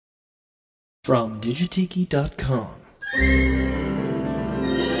From Digitiki.com.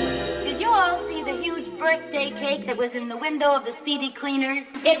 Did you all see the huge birthday cake that was in the window of the Speedy Cleaners?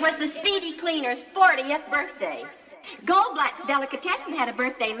 It was the Speedy Cleaners' 40th birthday. Goldblatt's Delicatessen had a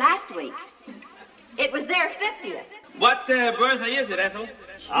birthday last week. It was their 50th. What birthday is it, Ethel?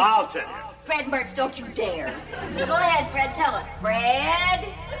 I'll tell you. Fred Mertz, don't you dare. Go ahead, Fred, tell us.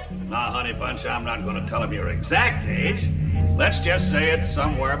 Fred? Now, honey bunch, I'm not going to tell him your exact age. Let's just say it's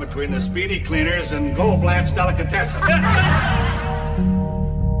somewhere between the Speedy Cleaners and Goldblatt's Delicatessen.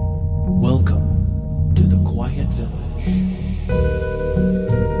 Welcome to the Quiet Village.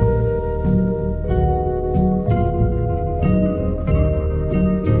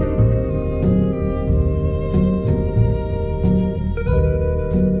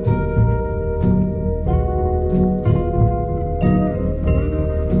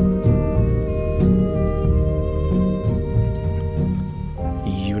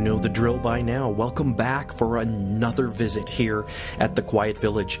 By now, welcome back for another visit here at the Quiet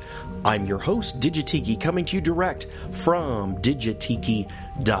Village. I'm your host, Digitiki, coming to you direct from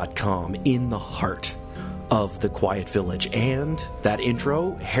Digitiki.com in the heart of the Quiet Village. And that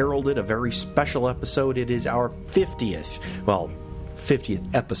intro heralded a very special episode. It is our 50th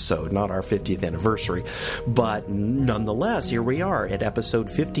episode, not our 50th anniversary, but nonetheless, here we are at episode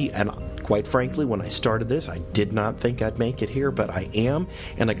 50, and quite frankly, when I started this, I did not think I'd make it here, but I am,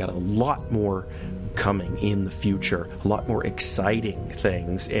 and I got a lot more coming in the future, a lot more exciting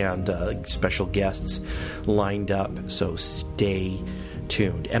things, and special guests lined up, so stay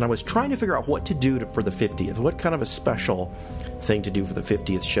tuned. And I was trying to figure out what to do for the 50th, what kind of a special thing to do for the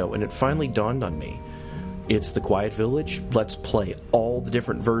 50th show, and it finally dawned on me. It's the Quiet Village. Let's play all the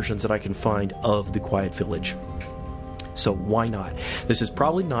different versions that I can find of the Quiet Village. So why not? This is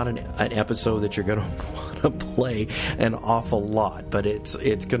probably not an episode that you're going to want to play an awful lot, but it's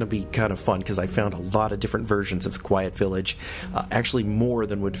going to be kind of fun because I found a lot of different versions of the Quiet Village, actually more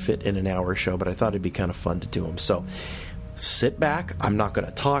than would fit in an hour show, but I thought it'd be kind of fun to do them. So sit back. I'm not going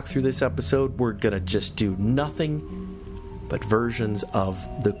to talk through this episode. We're going to just do nothing but versions of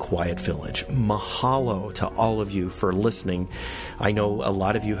the Quiet Village. Mahalo to all of you for listening. I know a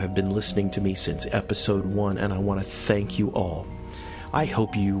lot of you have been listening to me since episode 1, and I want to thank you all. I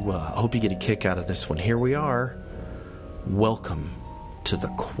hope you get a kick out of this one. Here we are. Welcome to the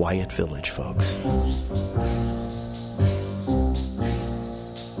Quiet Village, folks.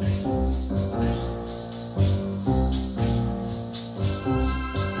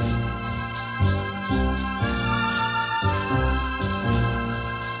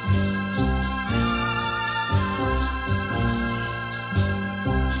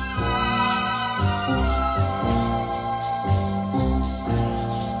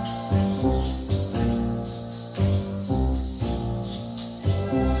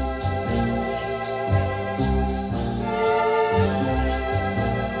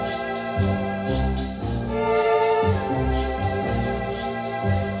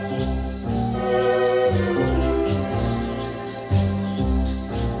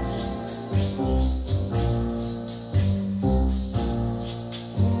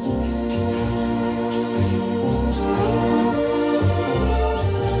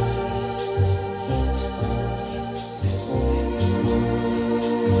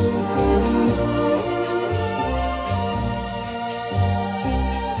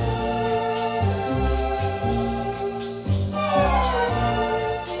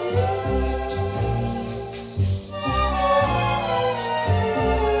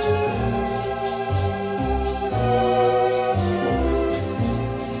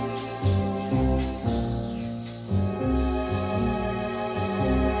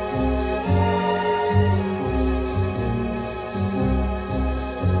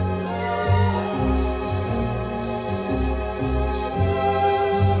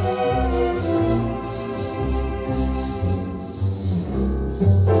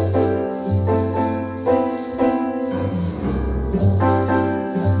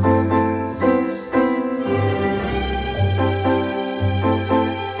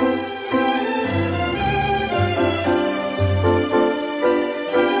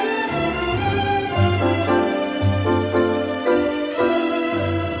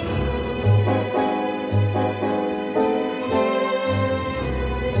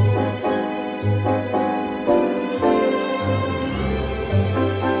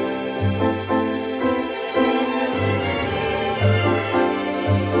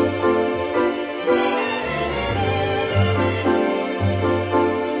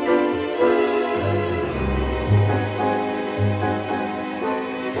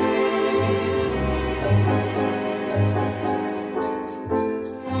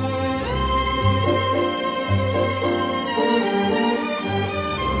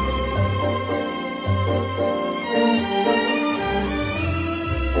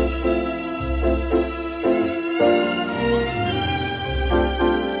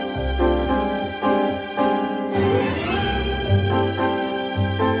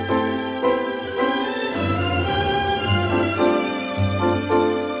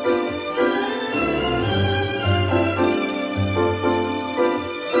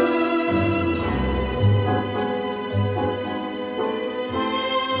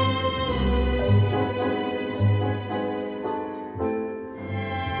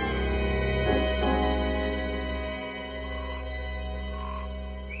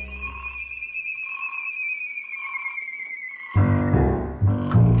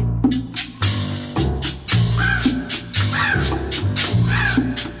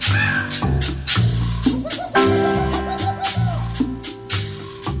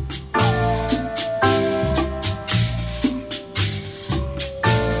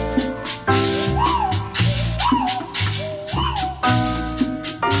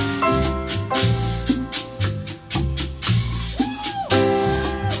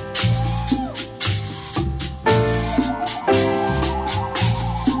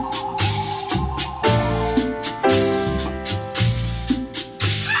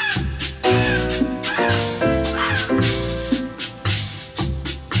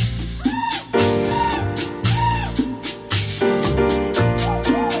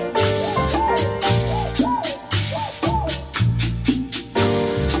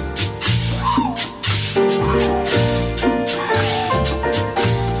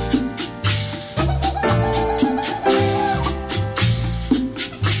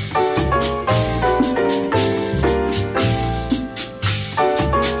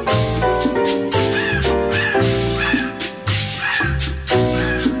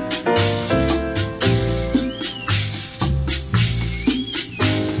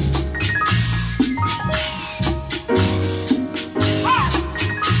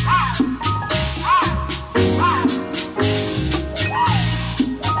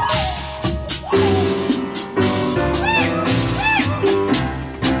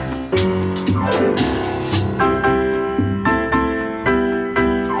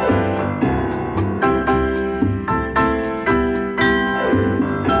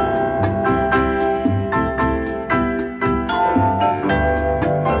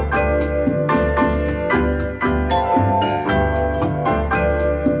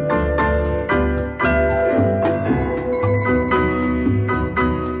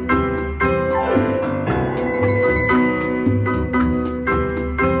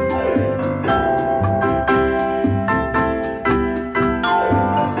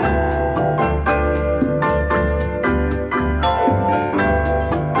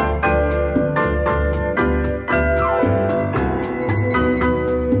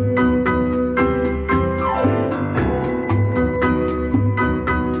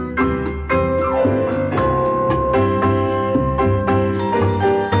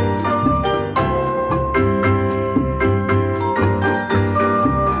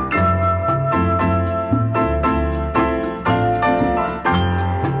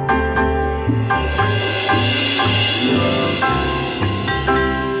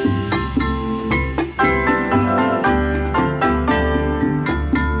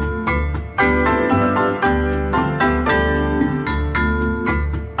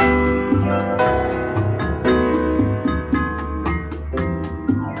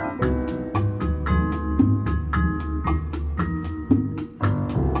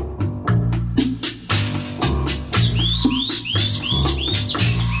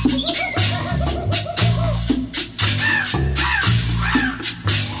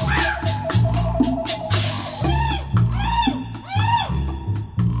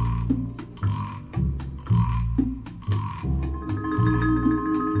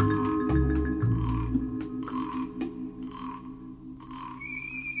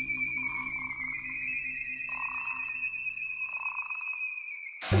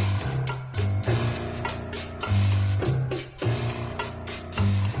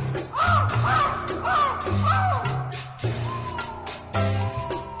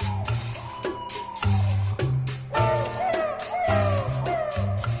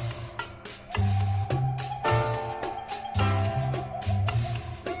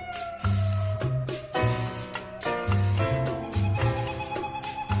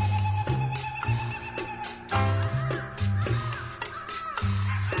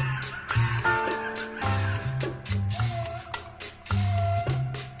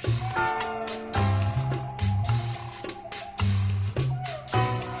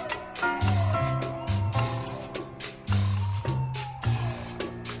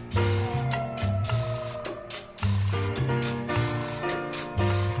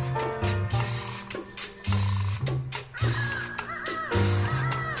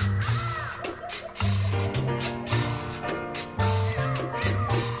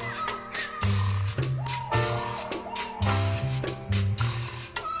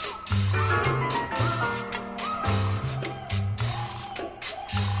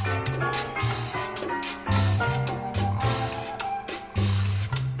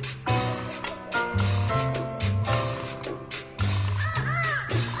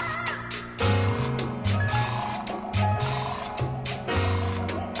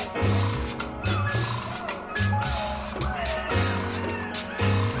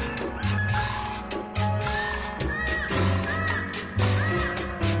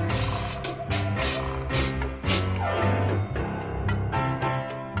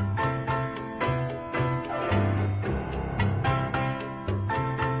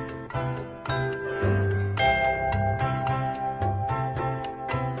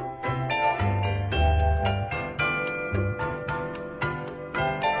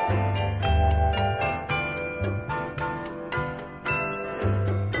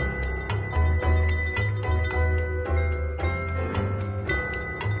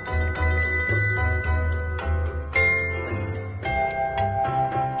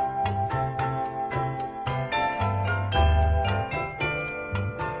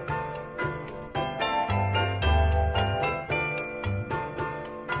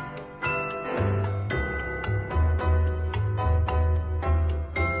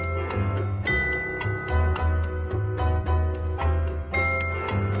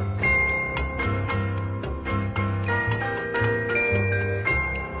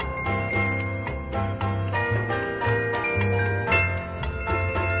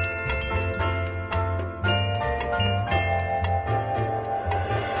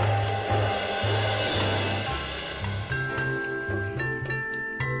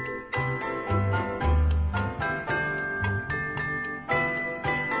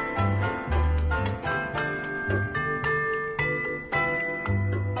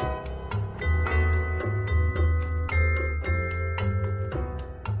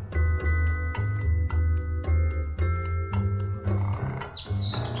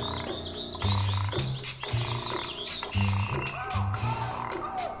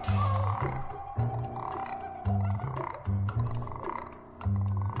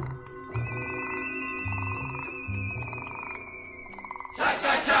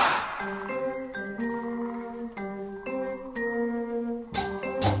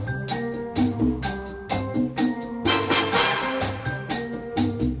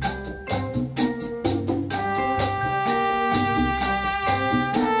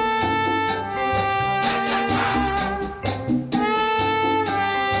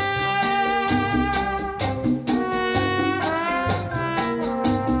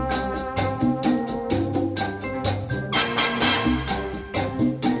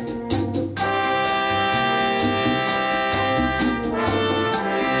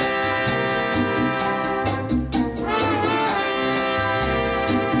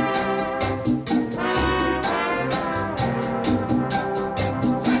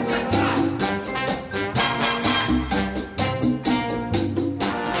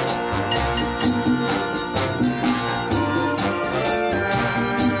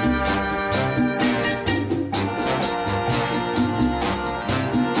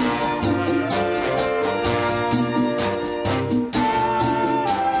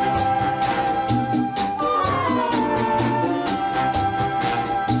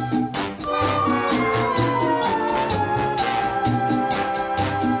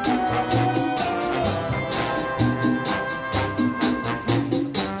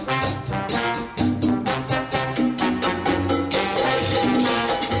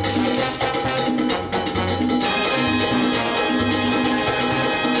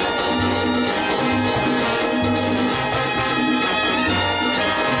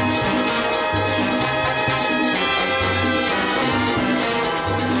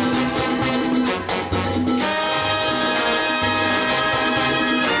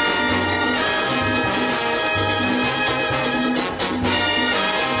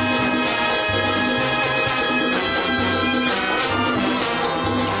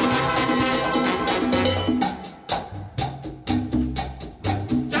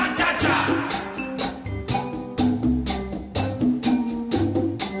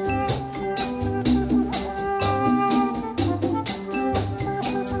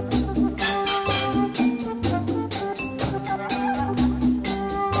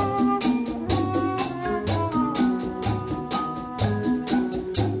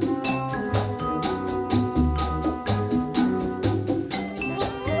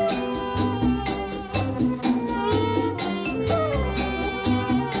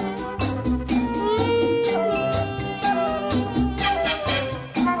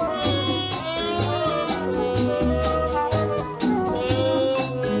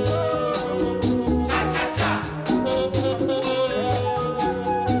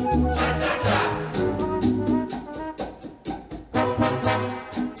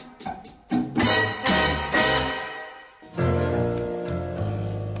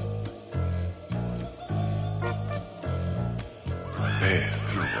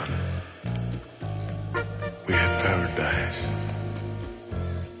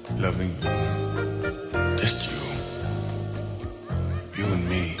 loving you, just you and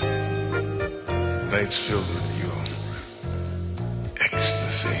me. Nights filled with you,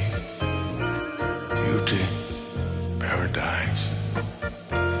 ecstasy, beauty, paradise.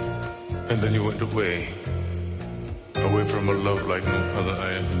 And then you went away from a love like no other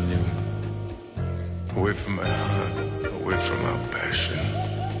I ever knew, away from my heart, away from our passion.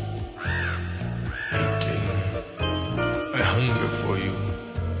 Aching, I hunger for you.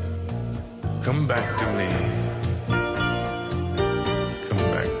 Come back to me. Come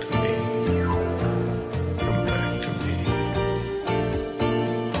back to me. Come back to me.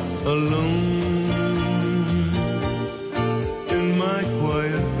 Alone in my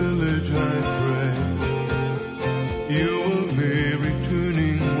quiet village I pray you will be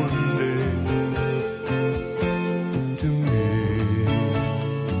returning one day to me.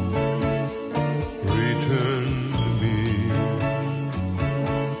 Return to me.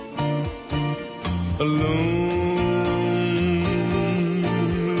 Alone,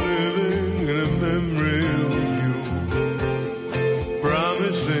 living in a memory of you,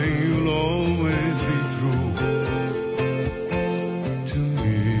 promising you'll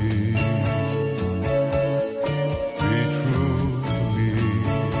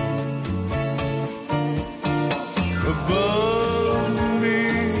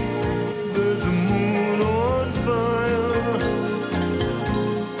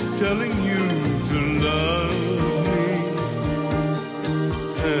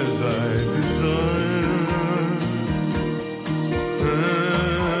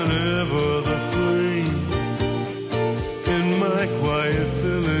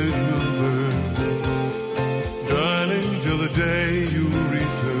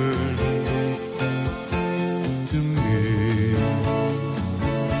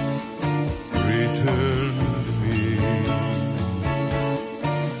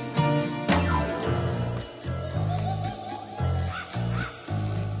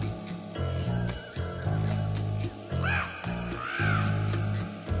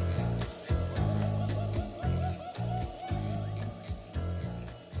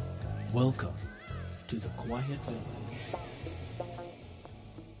Welcome to the Quiet Village.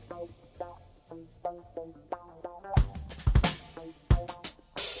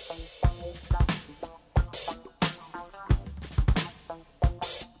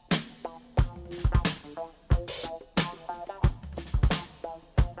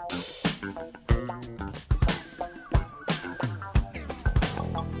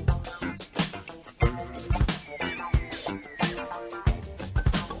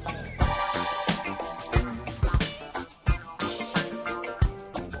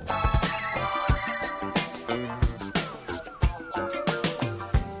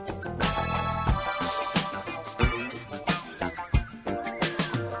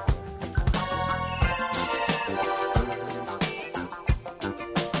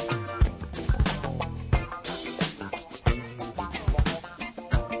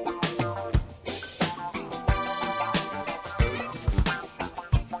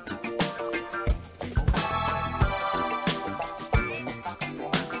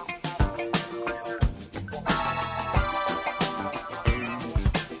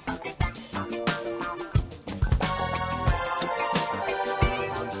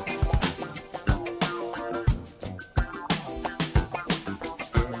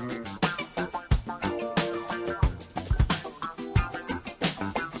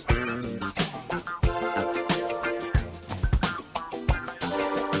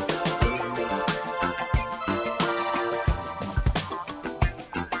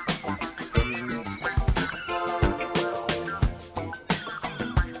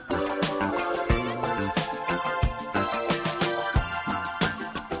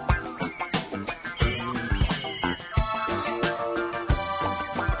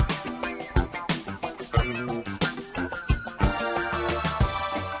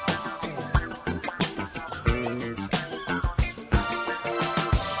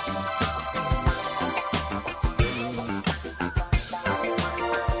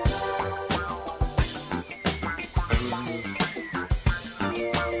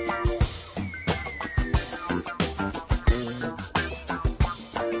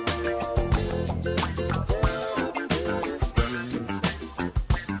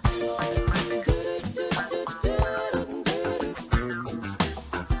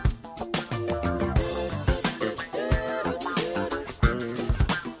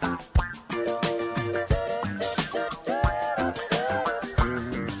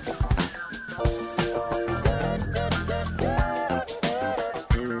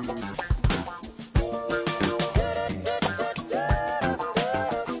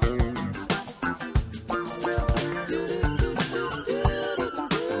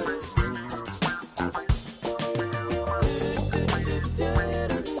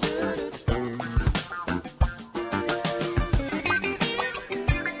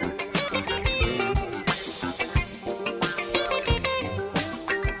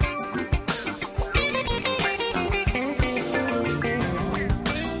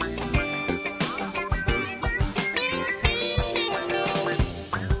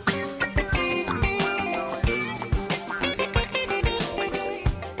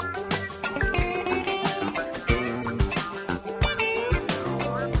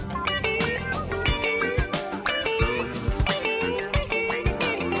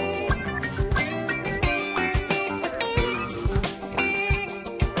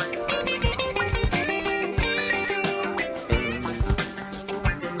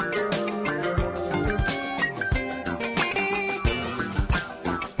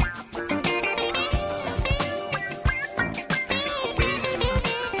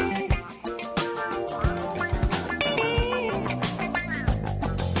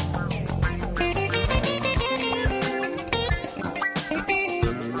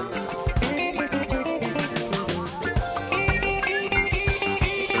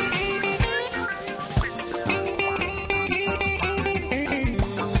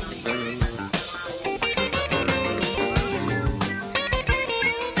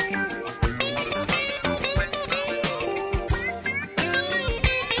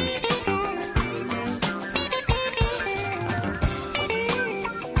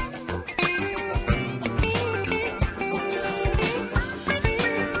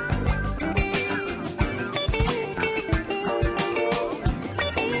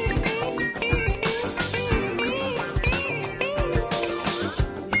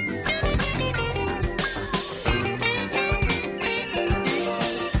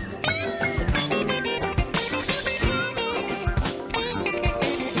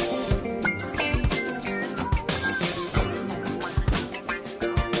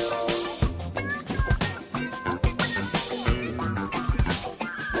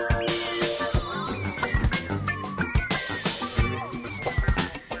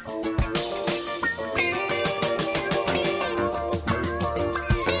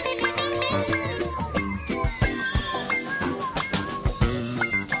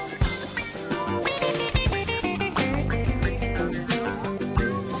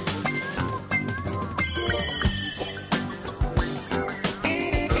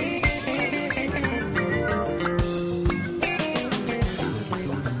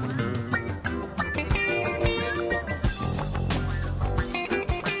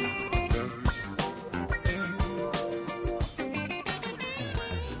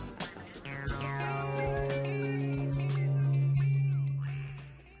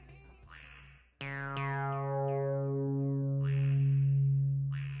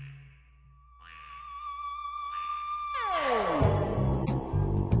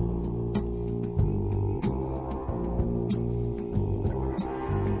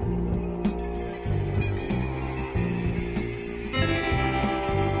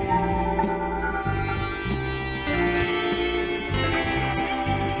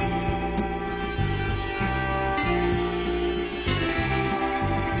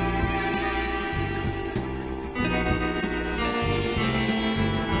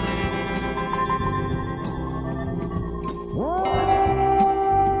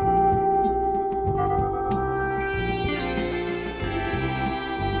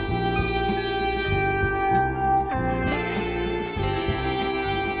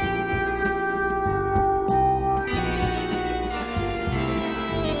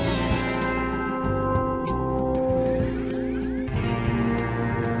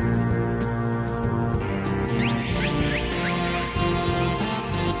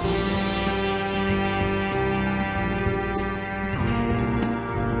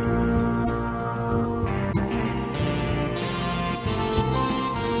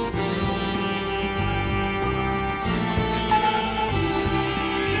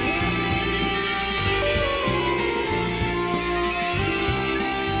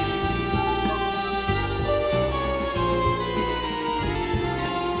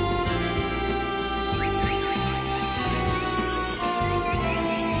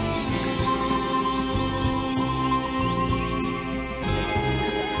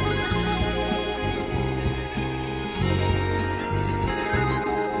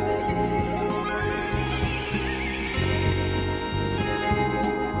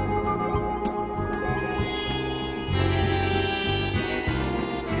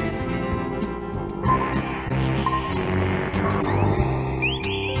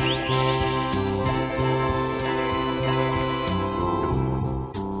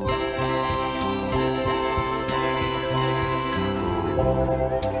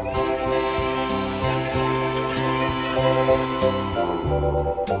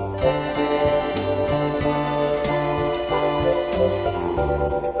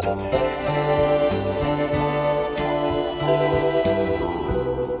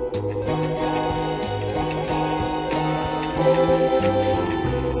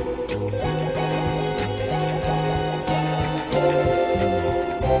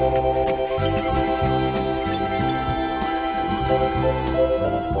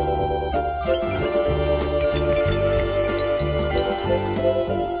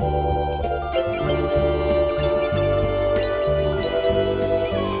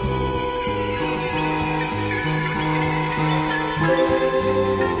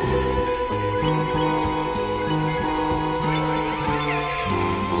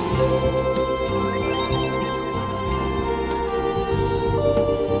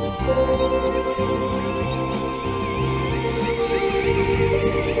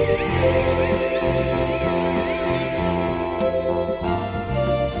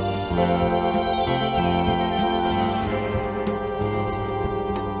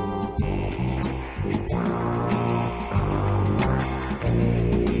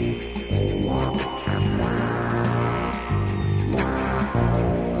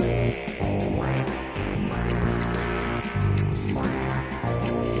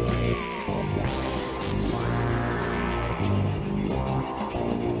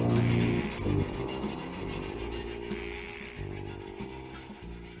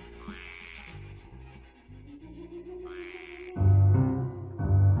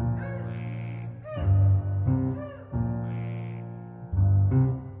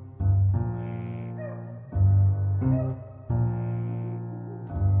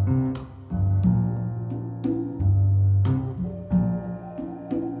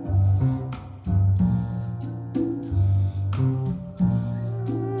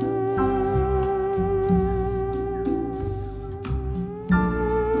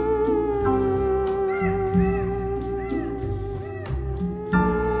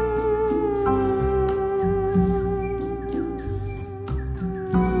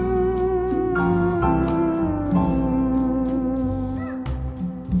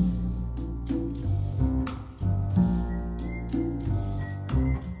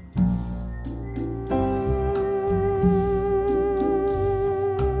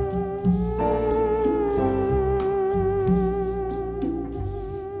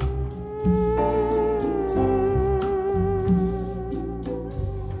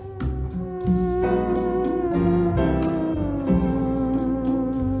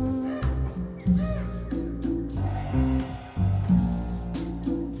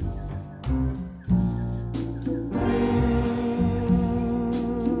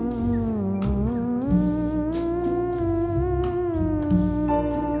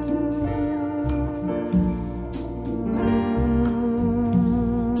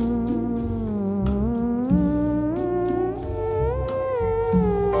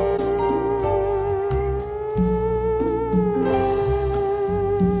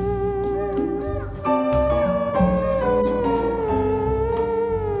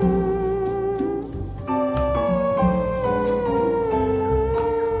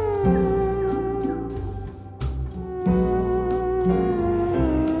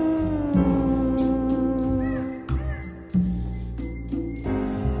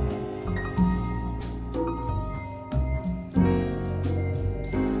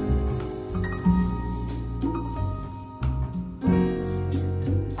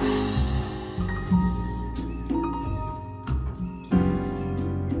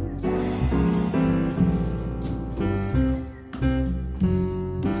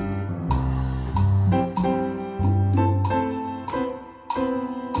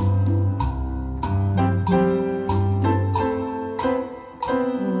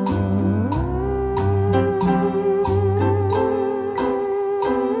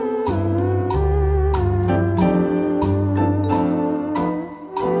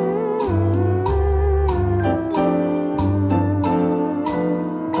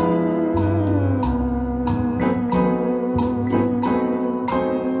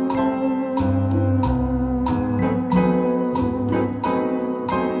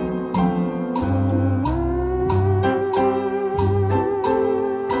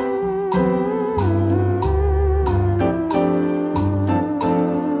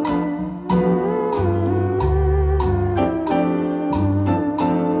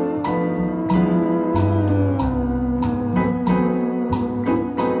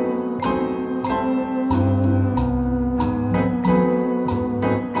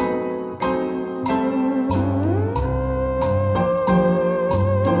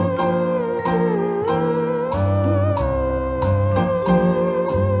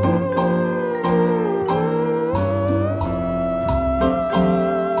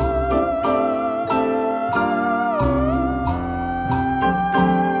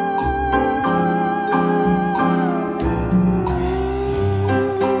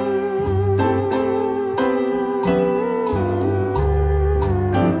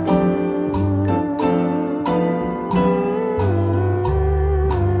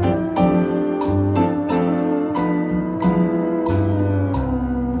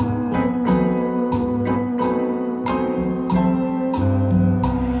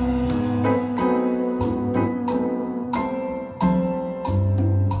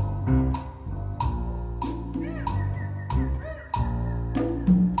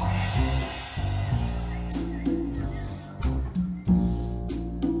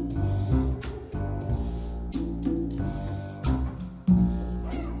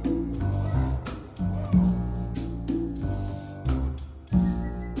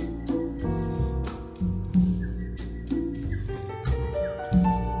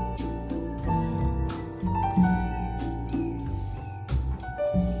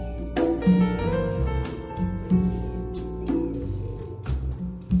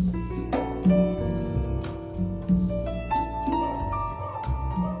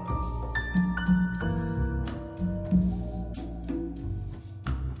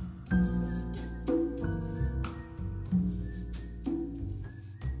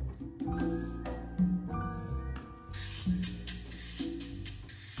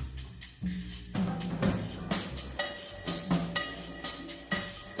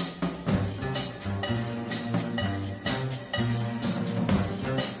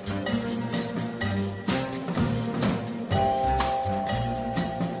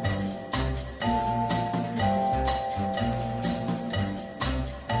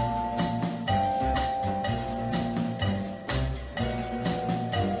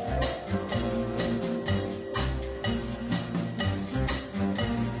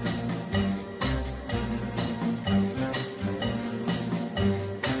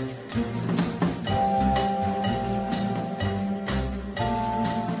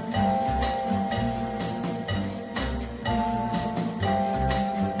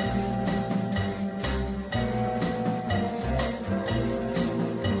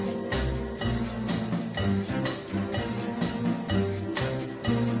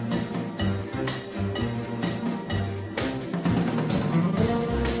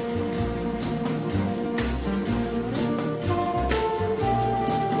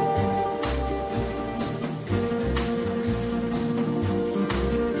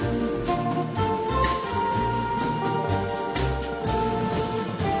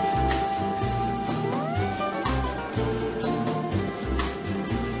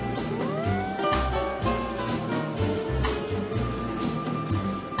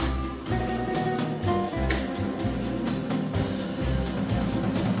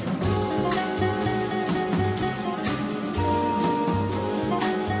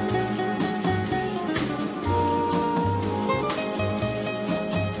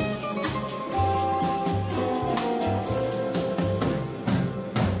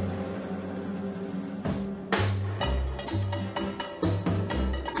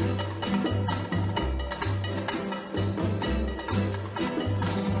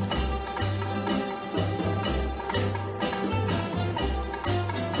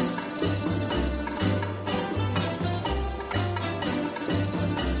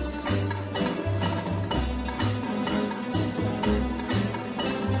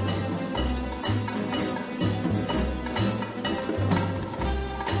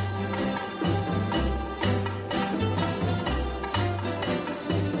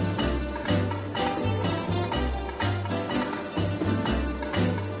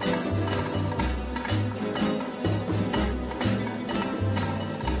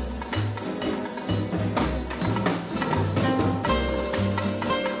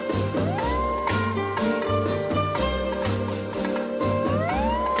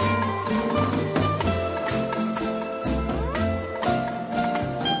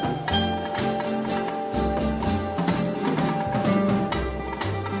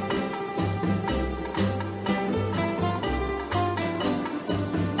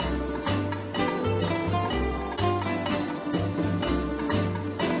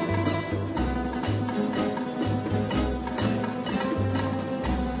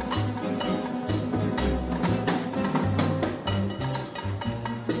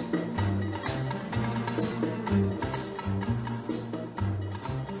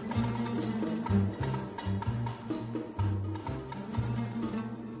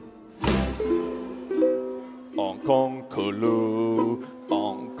 kong kulu,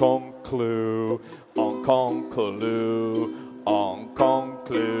 ong kong clue, ong kong kulu, ong kong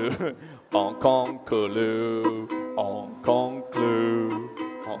clue, ong kong kulu, ong kong clue,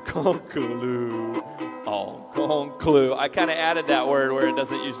 ong kong kulu, ong kong clue. I kind of added that word where it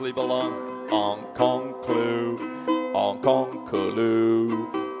doesn't usually belong. Ong kong clue, ong kong kulu,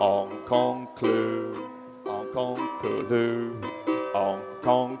 ong kong clue, ong kong kulu, ong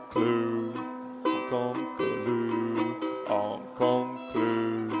kong clue, ong kong clue, ong kong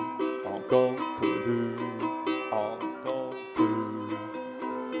clue, ong kong clue, ong kong clue.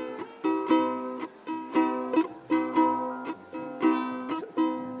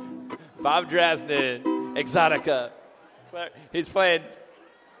 Bob Drasnin, Exotica. He's playing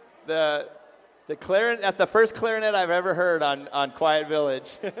the clarinet. That's the first clarinet I've ever heard on Quiet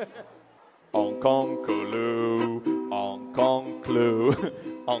Village. Ong kong kulu, ong kong clue,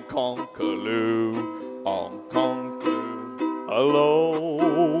 ong kong kulu, ong kong clue.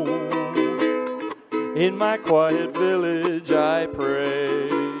 Alone in my quiet village, I pray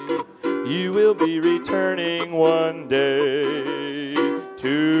you will be returning one day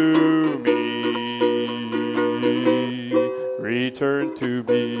to me. Return to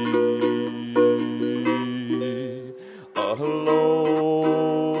me. Alone,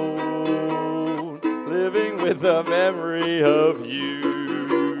 living with the memory of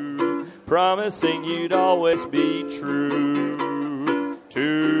you, promising you'd always be true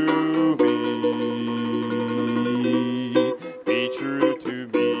to me. Be true to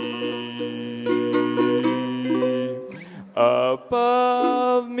me.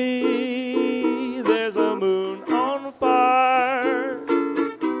 Above me, there's a moon on fire,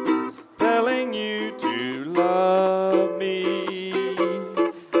 telling you to love me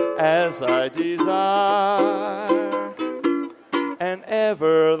as I desire, and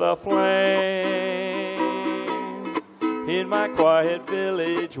ever the flame in my quiet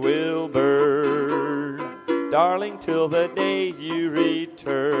village will burn, darling, till the day you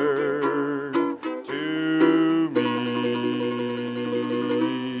return to me.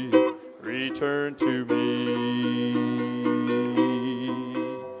 Return to me.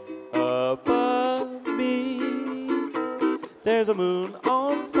 Above me, there's a moon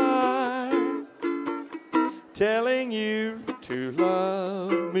on fire, telling you to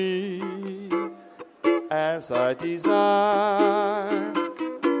love me as I desire,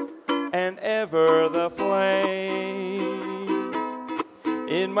 and ever the flame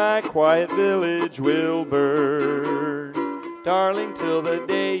in my quiet village will burn, darling, till the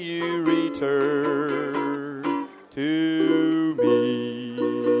day you return to me.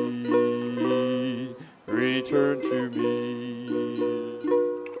 Return to me.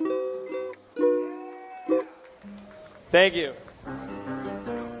 Thank you.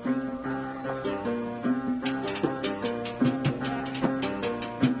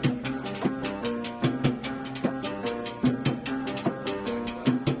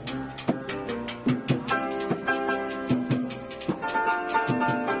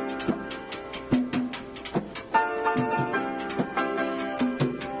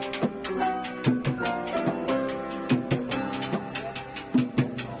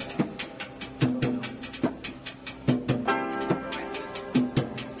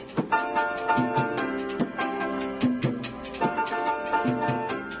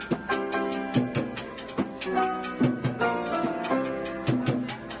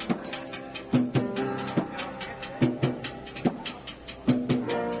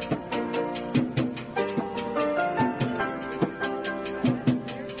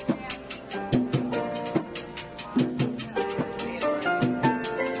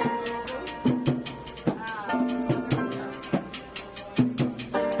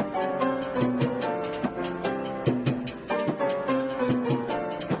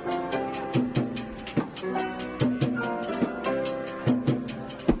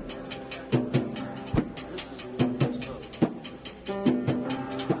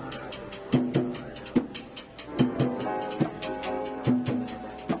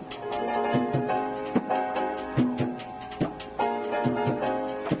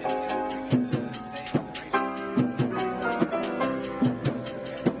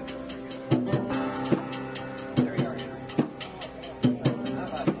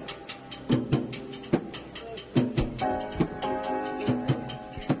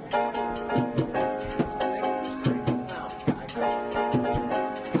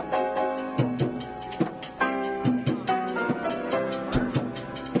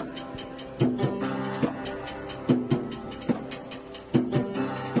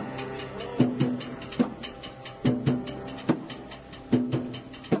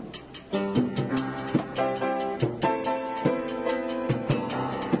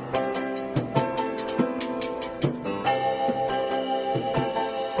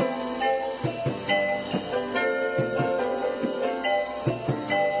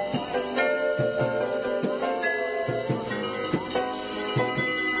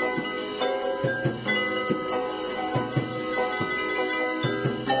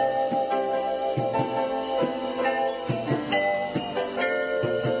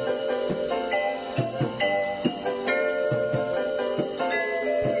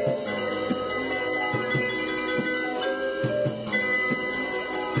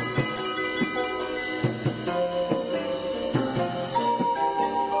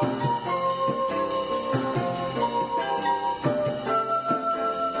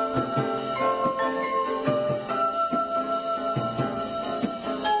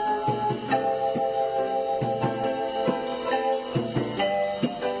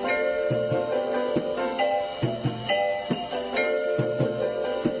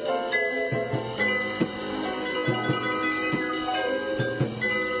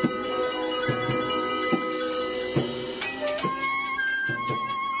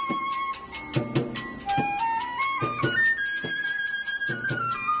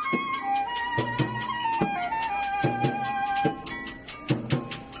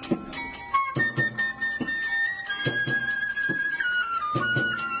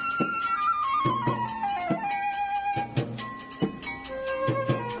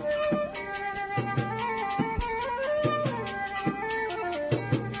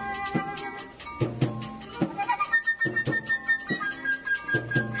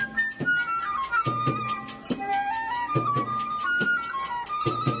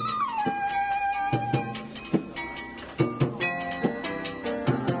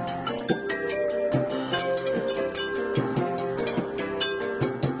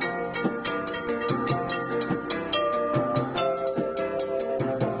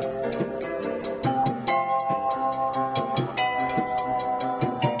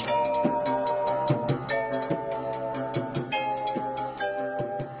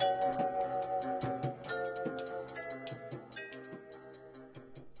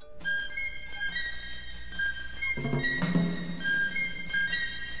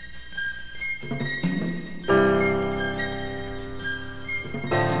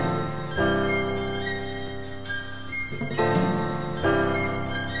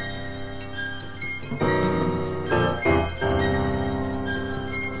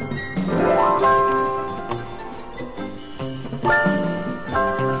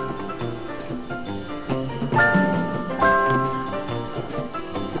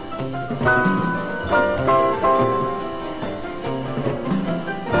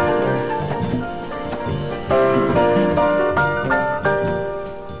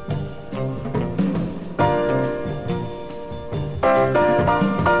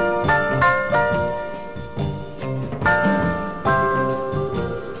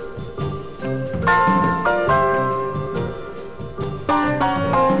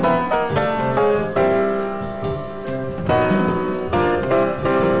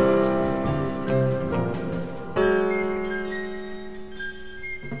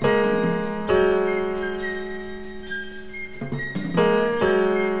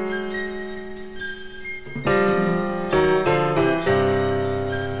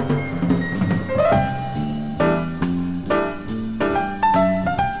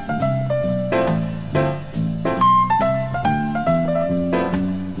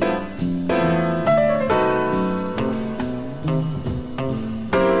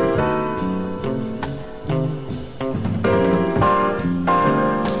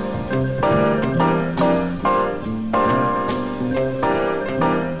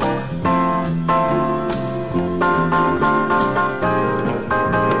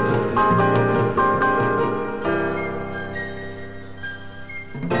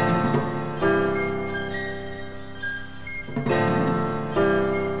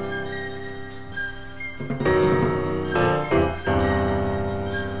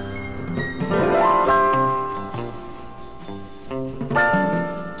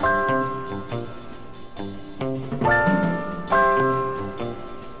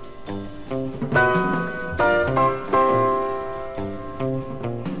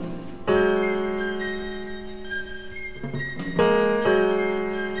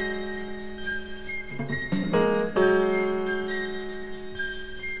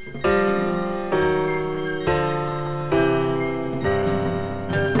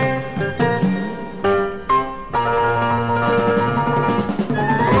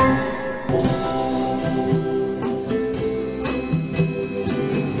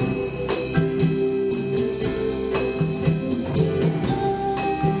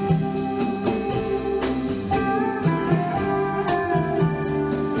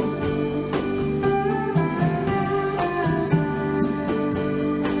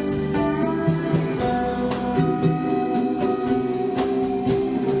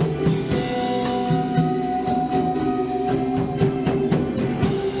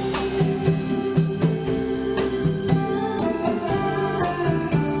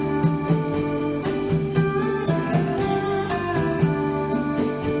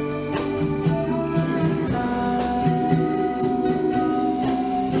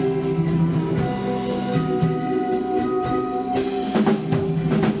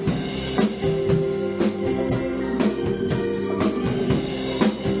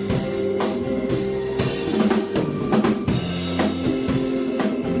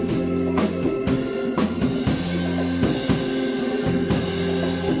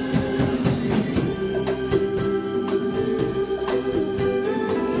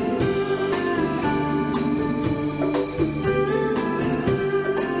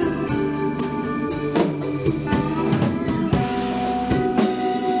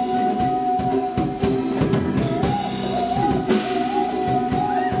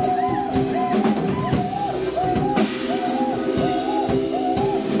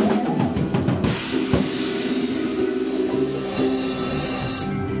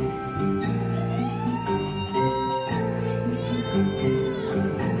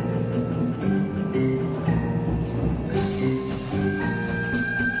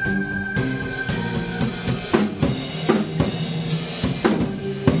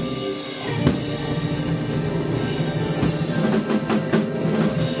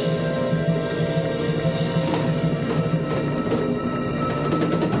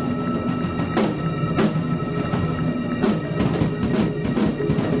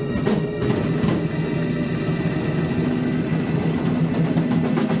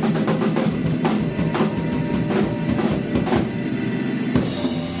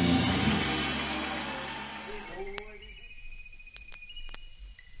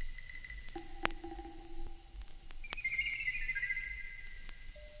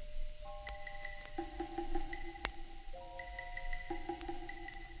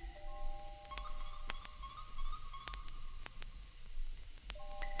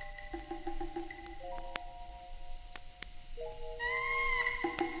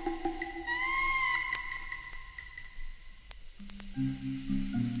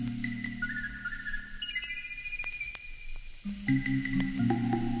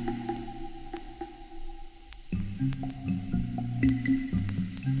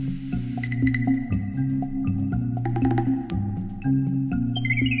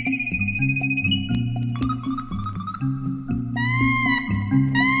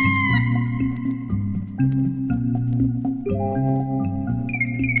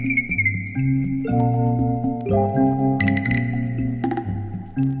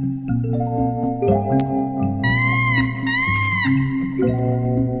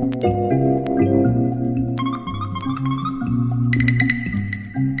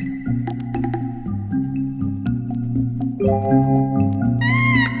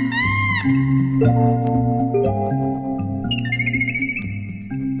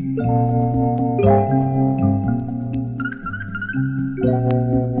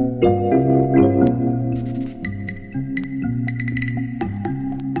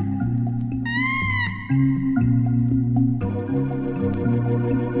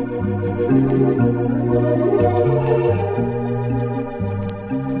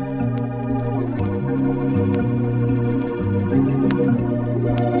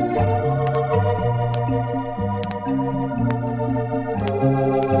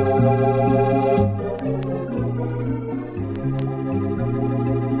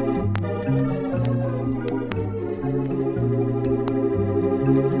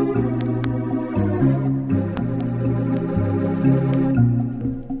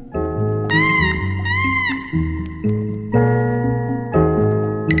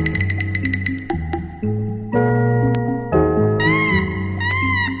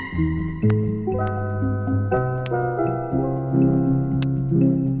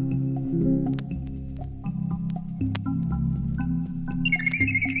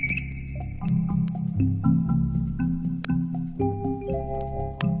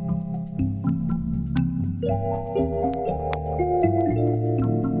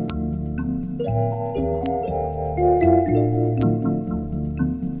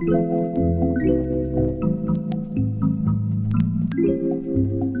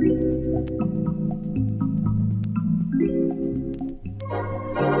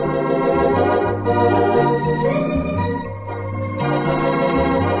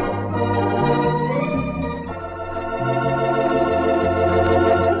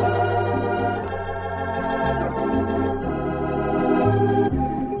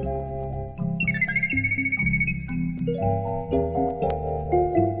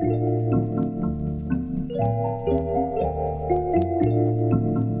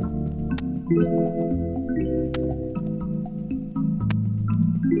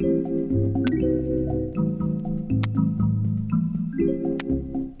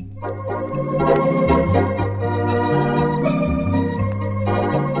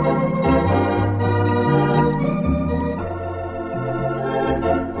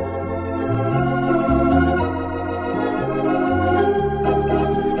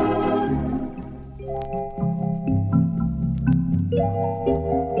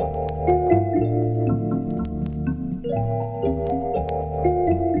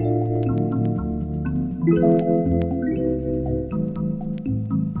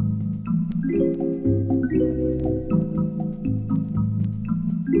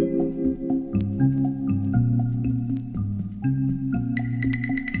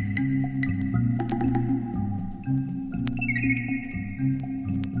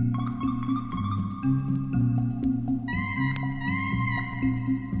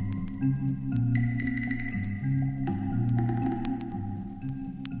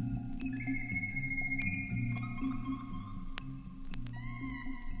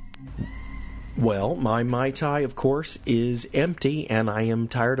 Well, my Mai Tai, of course, is empty, and I am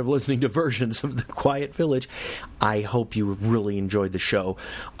tired of listening to versions of The Quiet Village. I hope you really enjoyed the show.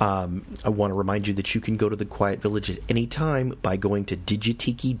 I want to remind you that you can go to The Quiet Village at any time by going to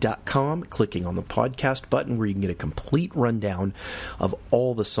digitiki.com, clicking on the podcast button where you can get a complete rundown of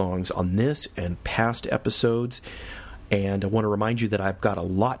all the songs on this and past episodes. And I want to remind you that I've got a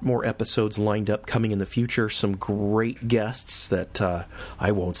lot more episodes lined up coming in the future. Some great guests that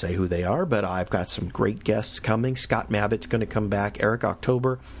I won't say who they are, but I've got some great guests coming. Scott Mabbitt's going to come back. Eric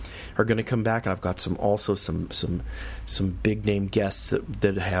October are going to come back. And I've got some big name guests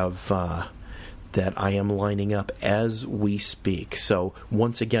that have that I am lining up as we speak. So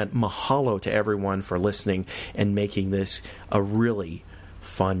once again, mahalo to everyone for listening and making this a really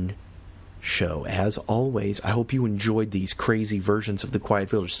fun show. As always, I hope you enjoyed these crazy versions of The Quiet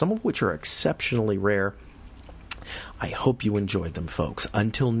Village, some of which are exceptionally rare. I hope you enjoyed them, folks.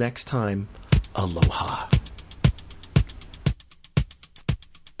 Until next time, aloha.